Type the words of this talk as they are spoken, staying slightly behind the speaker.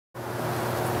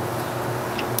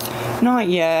Not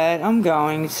yet. I'm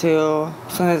going to.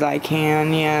 As soon as I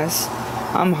can, yes.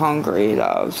 I'm hungry,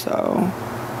 though, so.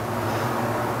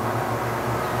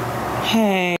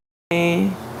 Hey.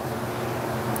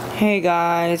 Hey,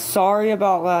 guys. Sorry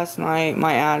about last night,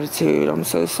 my attitude. I'm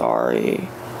so sorry.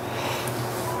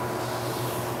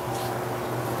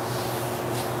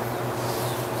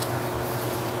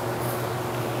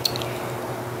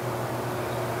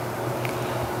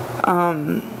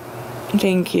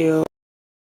 Thank you.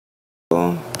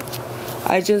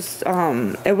 I just,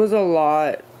 it was a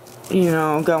lot, you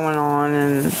know, going on,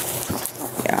 and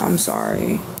yeah, I'm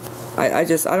sorry. I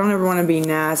don't ever want to be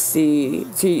nasty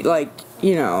to, like,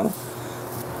 you know,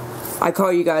 I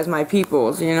call you guys my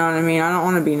peoples, you know what I mean? I don't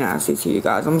want to be nasty to you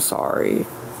guys. I'm sorry.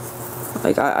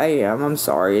 Like, I am. I'm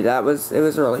sorry. It was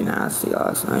really nasty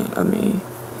last night of me.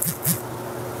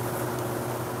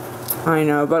 I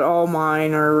know, but all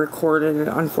mine are recorded,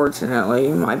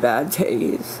 unfortunately, my bad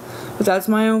days. But that's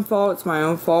my own fault, it's my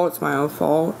own fault, it's my own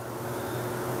fault.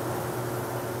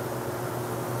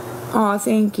 Aw,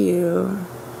 thank you.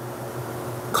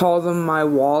 Call them my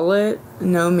wallet?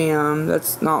 No, ma'am,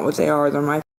 that's not what they are. They're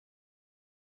my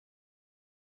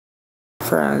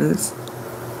friends.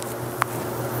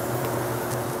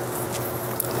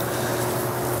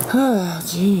 Oh,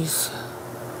 jeez.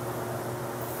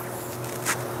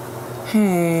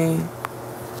 Hey.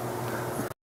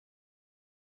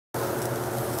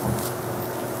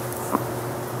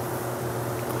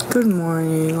 Good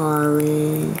morning,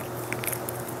 Ari.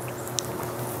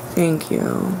 Thank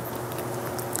you.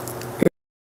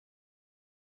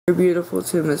 You're beautiful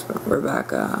too, Miss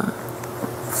Rebecca.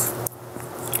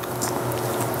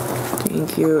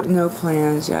 Thank you. No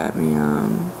plans yet,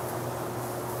 ma'am.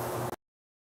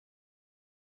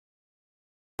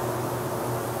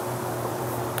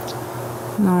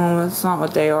 No, that's not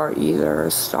what they are either.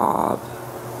 Stop.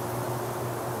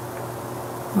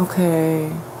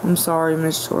 Okay. I'm sorry,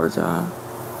 Miss Georgia.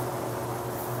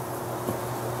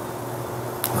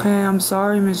 Okay, I'm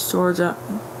sorry, Miss Georgia.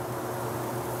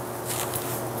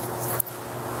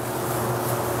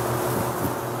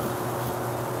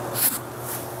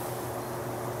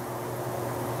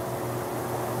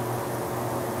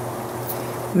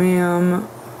 Ma'am.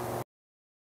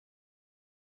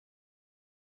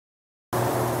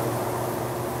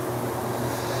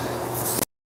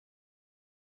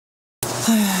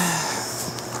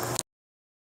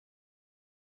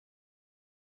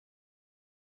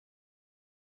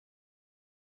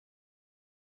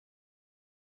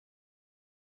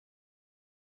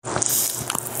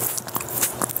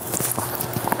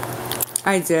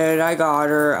 I did. I got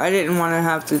her. I didn't want to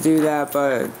have to do that,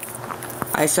 but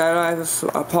I said I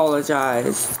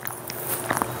apologized.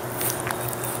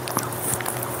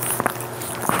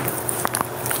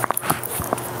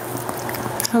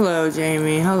 Hello,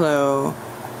 Jamie. Hello.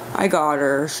 I got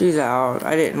her. She's out.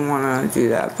 I didn't want to do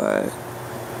that, but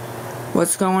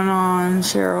what's going on,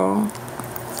 Cheryl?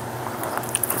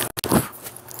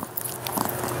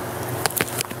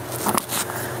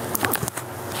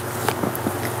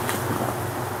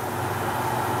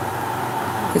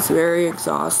 It's very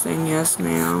exhausting. Yes,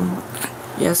 ma'am.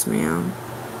 Yes, ma'am.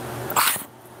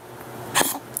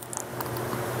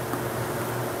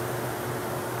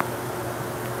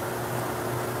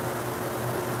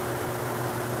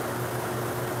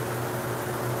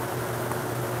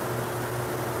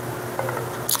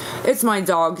 It's my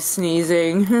dog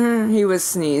sneezing. He was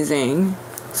sneezing.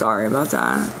 Sorry about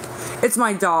that. It's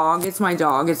my dog. It's my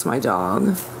dog. It's my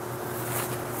dog.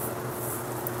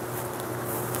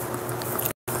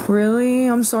 Really?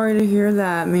 I'm sorry to hear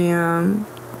that, ma'am.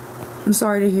 I'm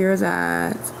sorry to hear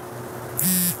that.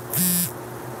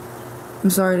 I'm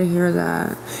sorry to hear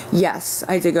that. Yes,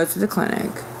 I did go to the clinic.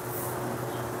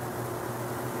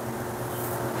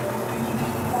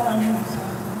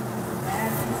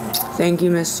 Thank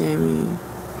you, Miss Jamie.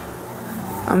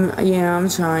 I'm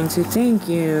trying to. Thank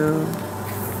you.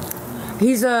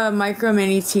 He's a micro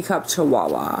mini teacup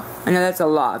chihuahua. I know that's a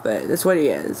lot, but that's what he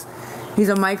is. He's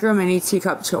a micro mini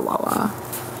teacup chihuahua.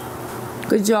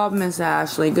 Good job, Miss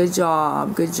Ashley. Good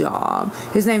job. Good job.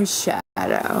 His name's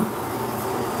Shadow.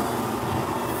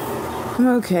 I'm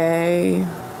okay.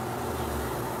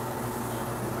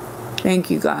 Thank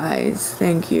you, guys.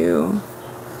 Thank you.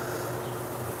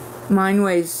 Mine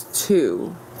weighs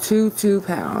 2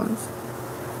 pounds.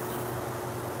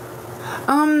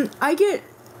 I get,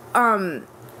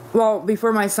 well,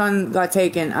 before my son got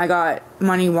taken, I got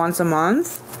money once a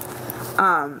month.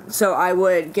 So I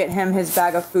would get him his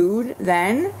bag of food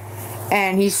then,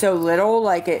 and he's so little,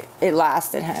 like, it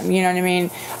lasted him, you know what I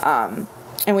mean?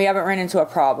 And we haven't run into a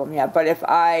problem yet, but if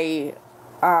I,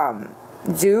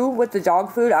 do with the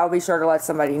dog food, I'll be sure to let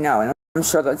somebody know, and I'm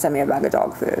sure they'll send me a bag of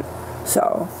dog food.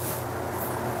 So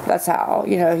that's how,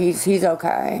 you know, he's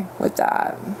okay with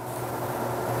that.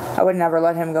 I would never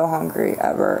let him go hungry,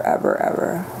 ever, ever,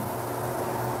 ever.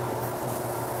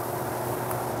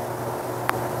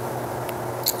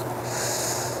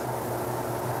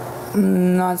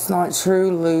 That's not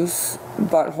true, loose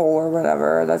butthole or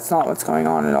whatever. That's not what's going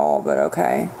on at all, but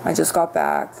okay. I just got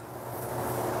back.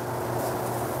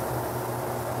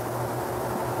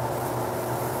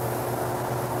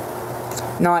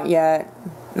 Not yet.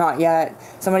 Not yet.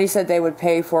 Somebody said they would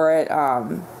pay for it,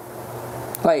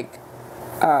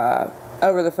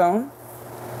 over the phone.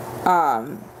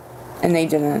 And they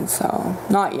didn't, so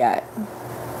not yet.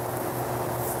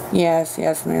 Yes,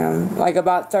 ma'am. Like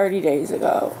about 30 days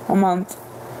ago. A month.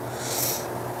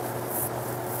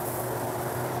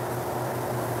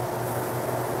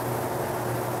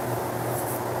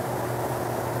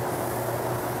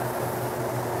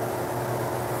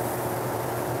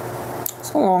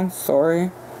 It's a long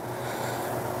story.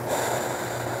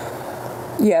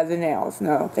 Yeah, the nails.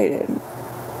 No, they didn't.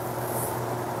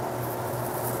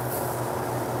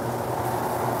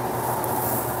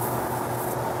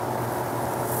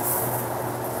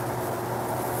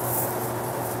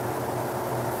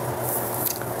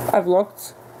 I've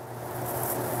looked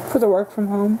for the work from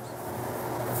home.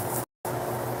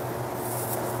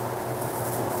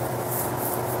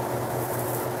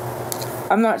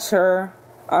 I'm not sure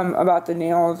about the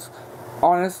nails.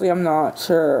 Honestly, I'm not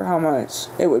sure how much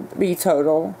it would be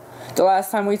total. The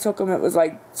last time we took him, it was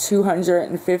like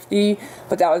 $250,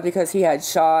 but that was because he had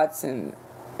shots and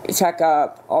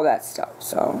checkup, all that stuff,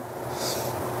 so.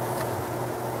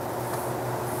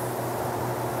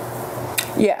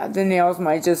 Yeah, the nails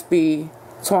might just be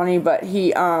 20, but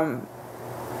he, I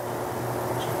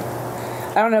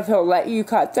don't know if he'll let you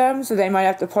cut them, so they might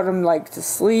have to put him, like, to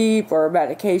sleep or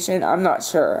medication. I'm not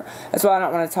sure. That's why I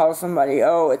don't want to tell somebody,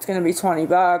 oh, it's going to be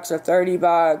 $20 or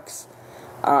 $30.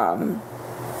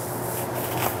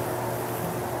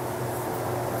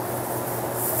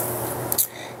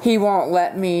 He won't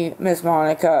let me, Miss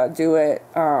Monica, do it,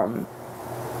 at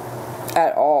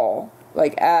all.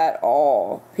 Like, at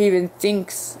all. If he even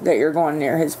thinks that you're going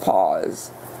near his paws,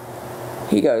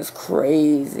 he goes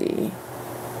crazy.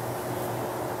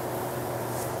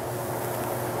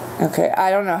 Okay,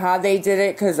 I don't know how they did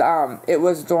it, because it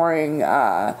was during,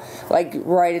 like,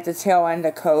 right at the tail end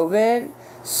of COVID,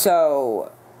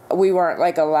 so we weren't,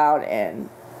 like, allowed in.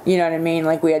 You know what I mean?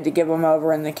 Like, we had to give them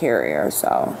over in the carrier,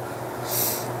 so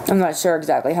I'm not sure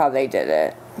exactly how they did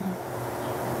it.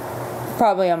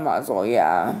 Probably a muzzle,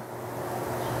 yeah.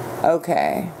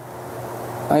 Okay.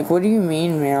 Like, what do you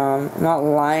mean, ma'am? I'm not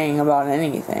lying about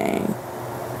anything.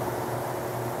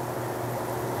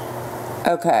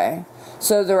 Okay.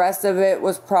 So the rest of it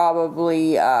was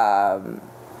probably,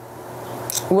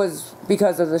 was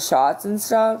because of the shots and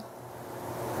stuff?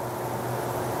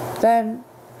 Then?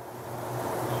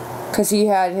 Because he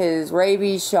had his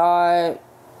rabies shot.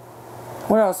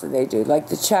 What else did they do? Like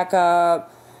the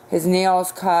checkup, his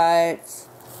nails cut,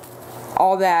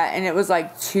 all that, and it was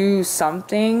like $2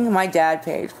 something. My dad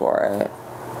paid for it.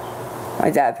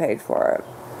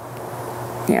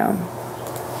 Yeah.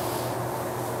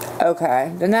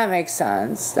 Okay, then that makes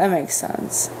sense.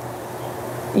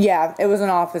 Yeah, it was an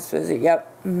office visit. Yep.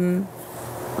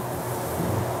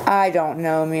 I don't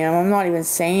know, ma'am. I'm not even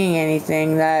saying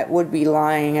anything that would be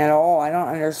lying at all. I don't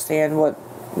understand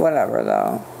whatever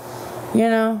though. You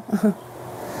know?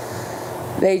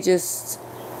 They just,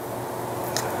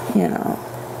 you know.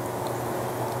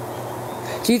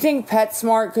 Do you think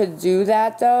PetSmart could do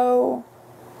that, though?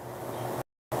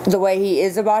 The way he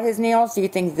is about his nails? Do you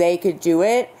think they could do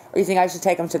it? Or do you think I should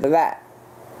take him to the vet?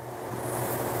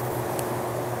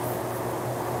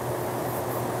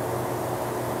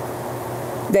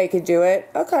 They could do it?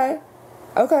 Okay.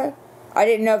 I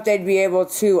didn't know if they'd be able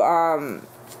to,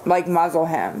 like, muzzle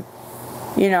him.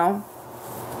 You know?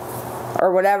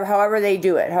 Or whatever, however they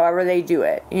do it.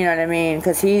 You know what I mean?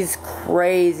 Because he's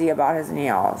crazy about his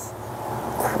nails.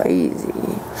 Crazy.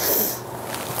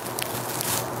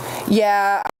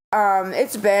 Yeah,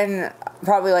 it's been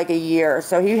probably like a year,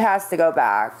 so he has to go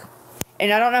back.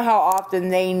 And I don't know how often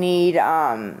they need,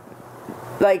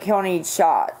 like, he'll need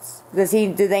shots. Do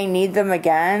they need them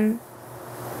again?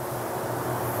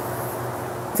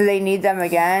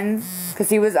 Because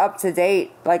he was up to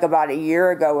date, like, about a year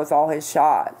ago with all his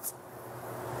shots.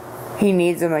 He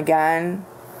needs them again.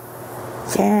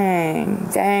 Dang.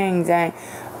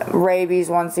 Rabies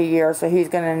once a year, so he's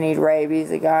gonna need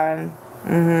rabies again.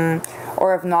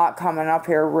 Or if not, coming up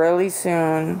here really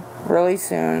soon.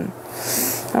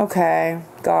 Okay,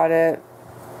 got it.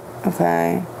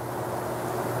 Okay.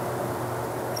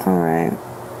 Alright.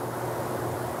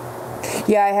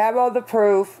 Yeah, I have all the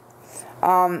proof.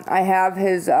 I have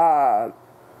his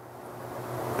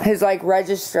like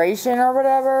registration or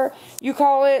whatever you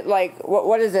call it. Like,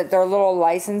 what is it? Their little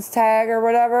license tag or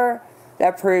whatever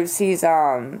that proves he's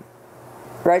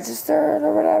registered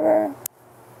or whatever.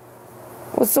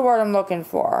 What's the word I'm looking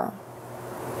for?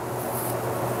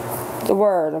 The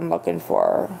word I'm looking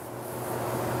for.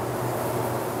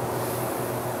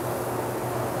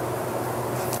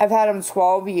 I've had him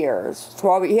 12 years.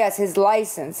 12. Yes, his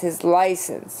license.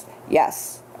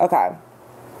 Yes. Okay.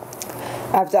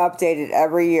 I have to update it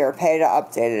every year. Pay to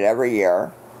update it every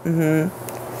year.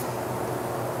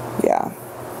 Yeah.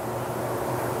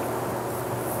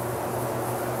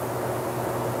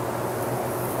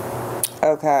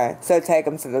 Okay. So take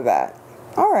him to the vet.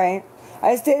 Alright.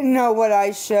 I just didn't know what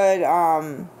I should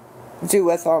do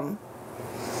with him.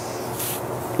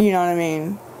 You know what I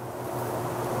mean?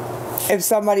 If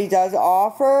somebody does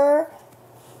offer,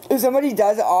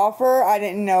 I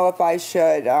didn't know if I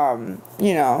should,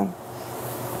 you know.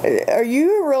 Are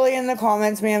you really in the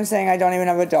comments, ma'am, saying I don't even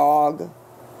have a dog?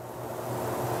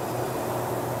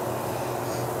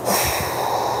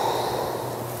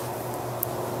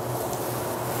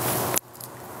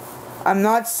 I'm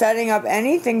not setting up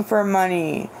anything for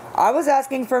money. I was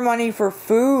asking for money for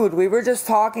food. We were just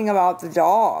talking about the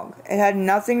dog. It had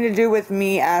nothing to do with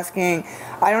me asking.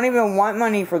 I don't even want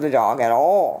money for the dog at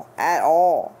all. At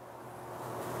all.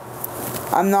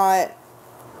 I'm not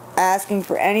asking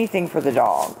for anything for the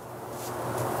dog.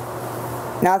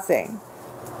 Nothing.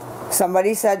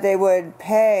 Somebody said they would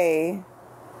pay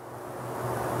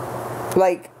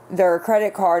like their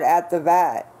credit card at the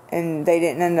vet, and they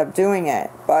didn't end up doing it.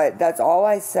 But that's all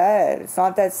I said. It's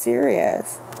not that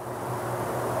serious.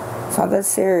 It's not that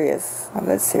serious. Not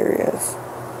that serious.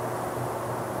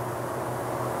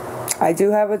 I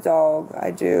do have a dog.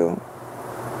 I do.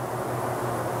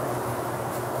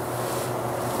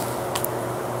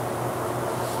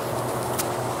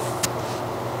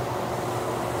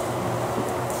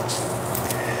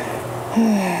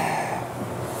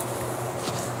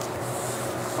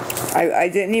 I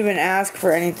didn't even ask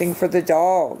for anything for the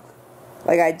dog.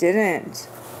 Like, I didn't.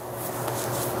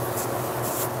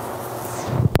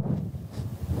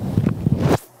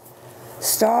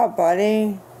 Stop,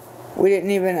 buddy. We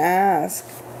didn't even ask.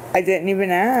 I didn't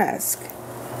even ask.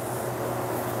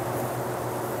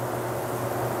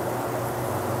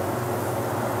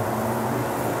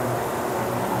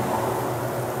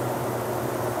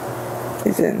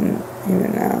 I didn't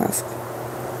even ask.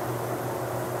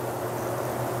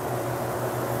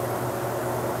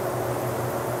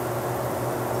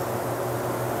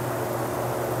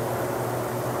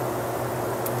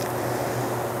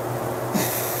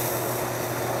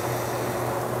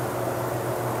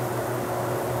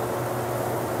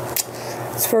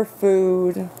 It's for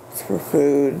food. It's for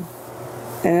food.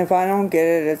 And if I don't get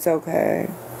it, it's okay.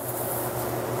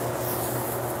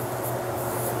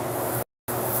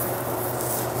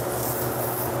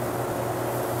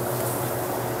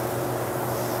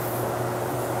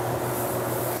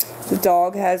 The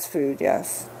dog has food,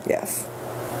 yes. Yes.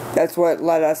 That's what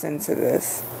led us into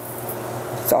this.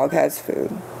 The dog has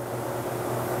food.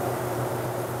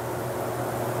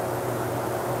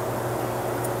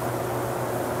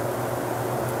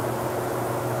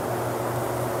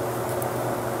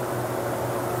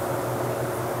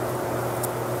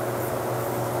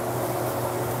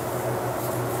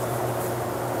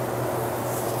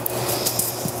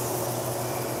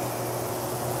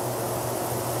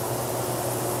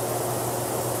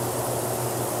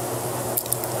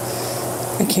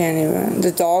 I can't even.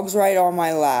 The dog's right on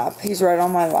my lap. He's right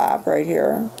on my lap right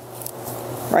here.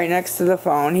 Right next to the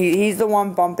phone. He's the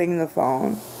one bumping the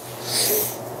phone.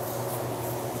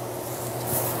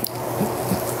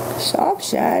 Stop,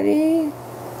 Shaddy.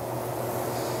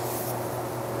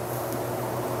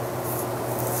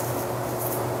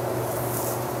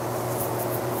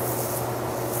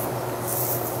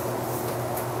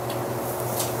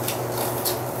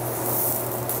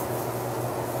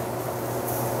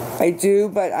 I do,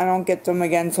 but I don't get them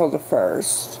again till the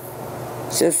 1st.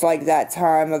 It's just like that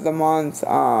time of the month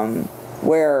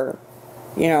where,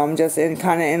 you know, I'm just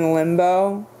kind of in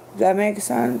limbo. Does that make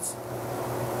sense?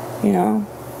 You know?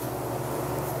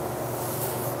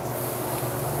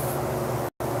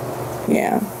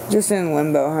 Yeah, just in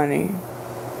limbo, honey.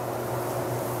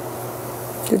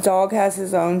 The dog has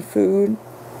his own food.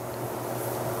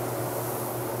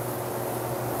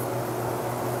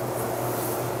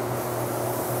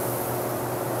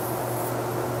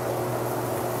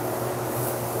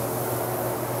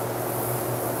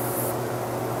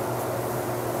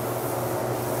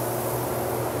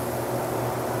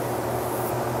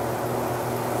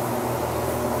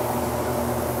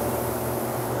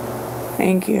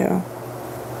 Thank you.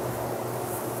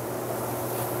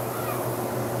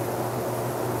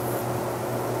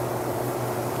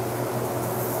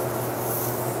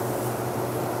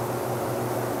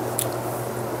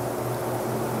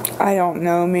 I don't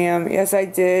know, ma'am. Yes, I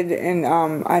did, and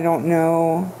I don't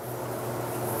know.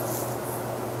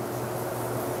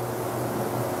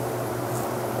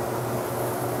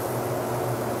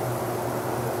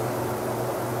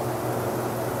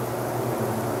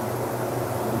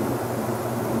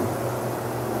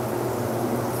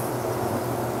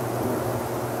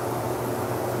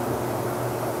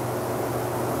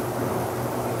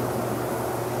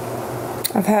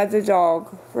 I've had the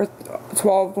dog for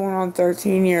 12 going on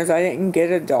 13 years. I didn't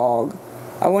get a dog.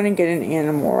 I wouldn't get an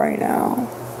animal right now.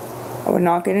 I would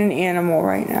not get an animal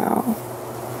right now.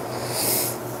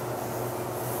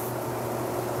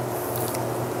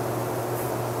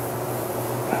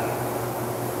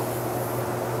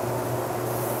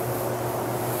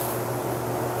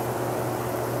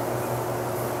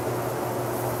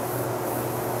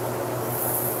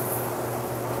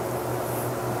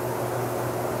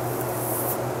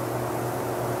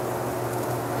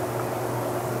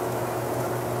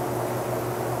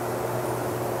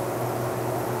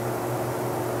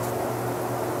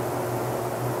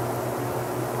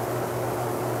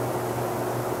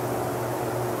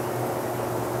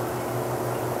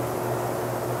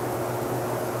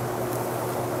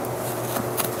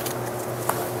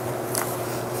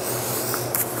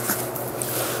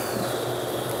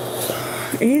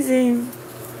 Easy.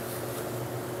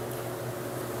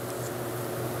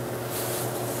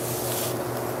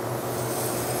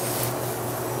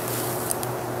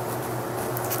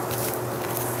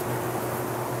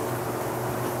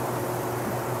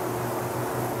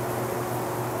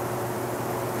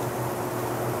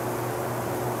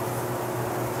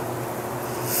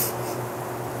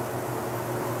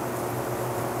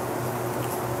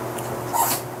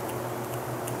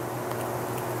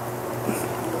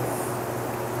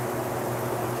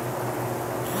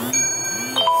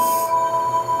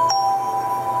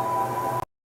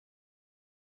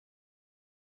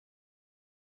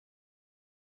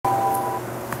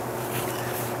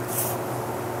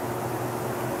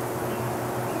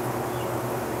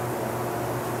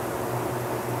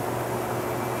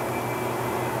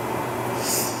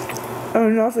 Oh,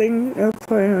 nothing. No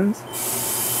plans.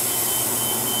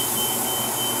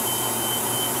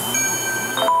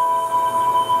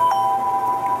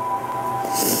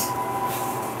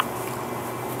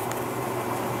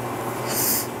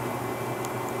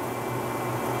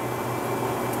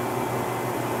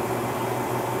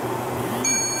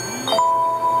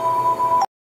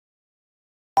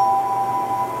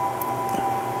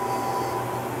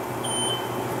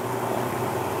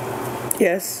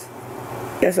 Yes.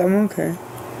 Yes, I'm okay.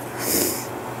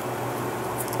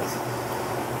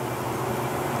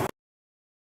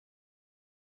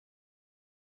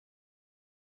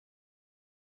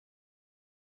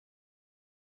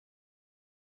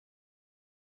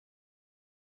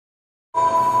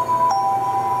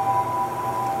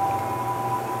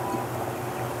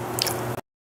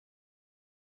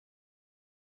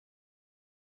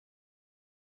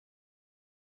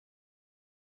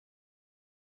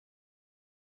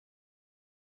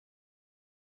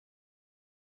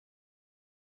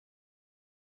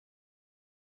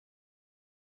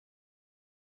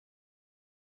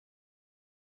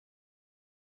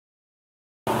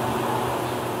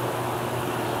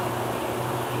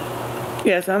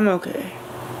 Yes, I'm okay.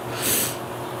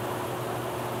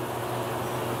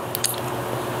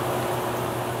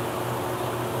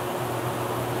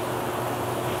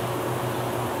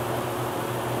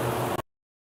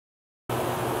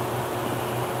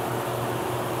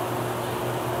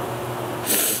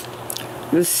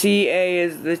 The CA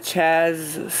is the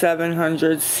Chaz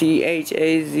 700,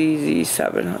 CHAZZ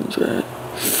 700.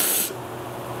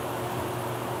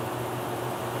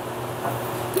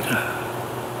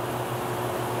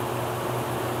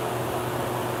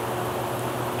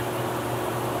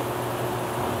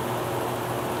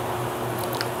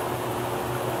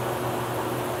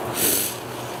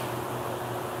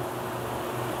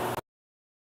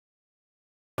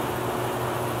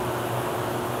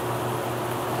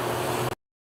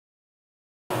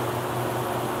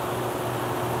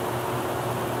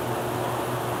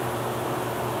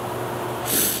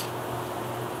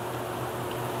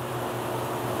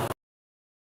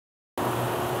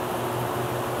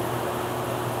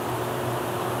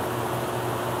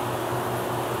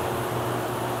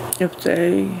 If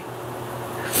they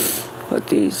put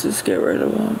these, just get rid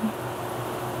of them.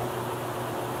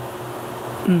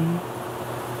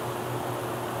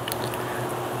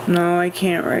 No, I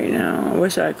can't right now. I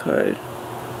wish I could.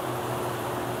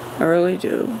 I really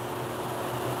do.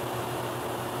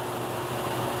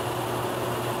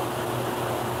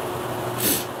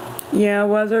 Yeah,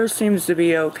 weather seems to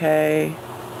be okay.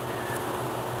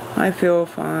 I feel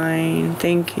fine.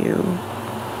 Thank you.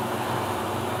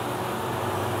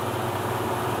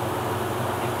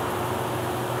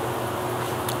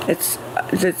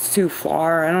 It's too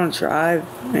far. I don't drive,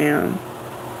 man.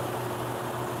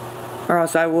 Or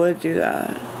else I would do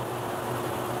that.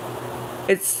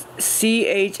 It's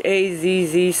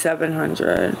CHAZZ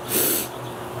 700.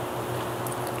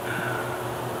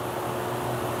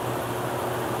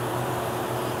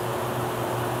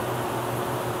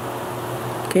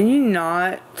 Can you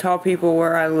not tell people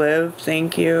where I live?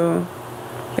 Thank you.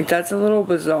 Like, that's a little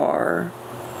bizarre.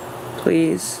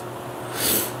 Please.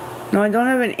 No, I don't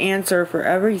have an answer for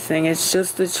everything. It's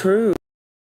just the truth.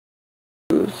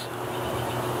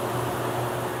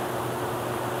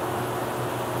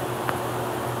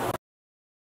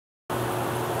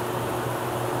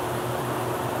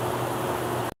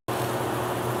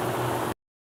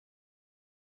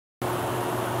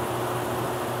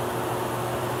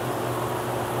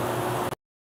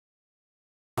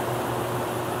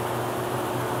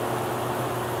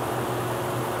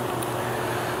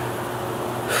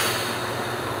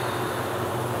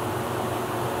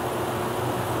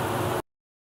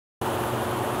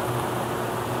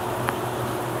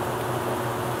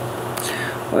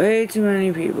 Way too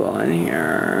many people in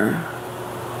here.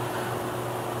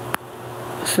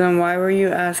 So then why were you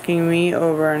asking me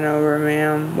over and over,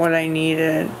 ma'am, what I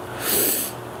needed?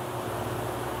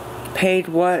 Paid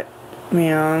what,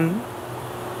 ma'am?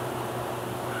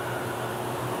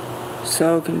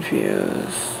 So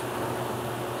confused.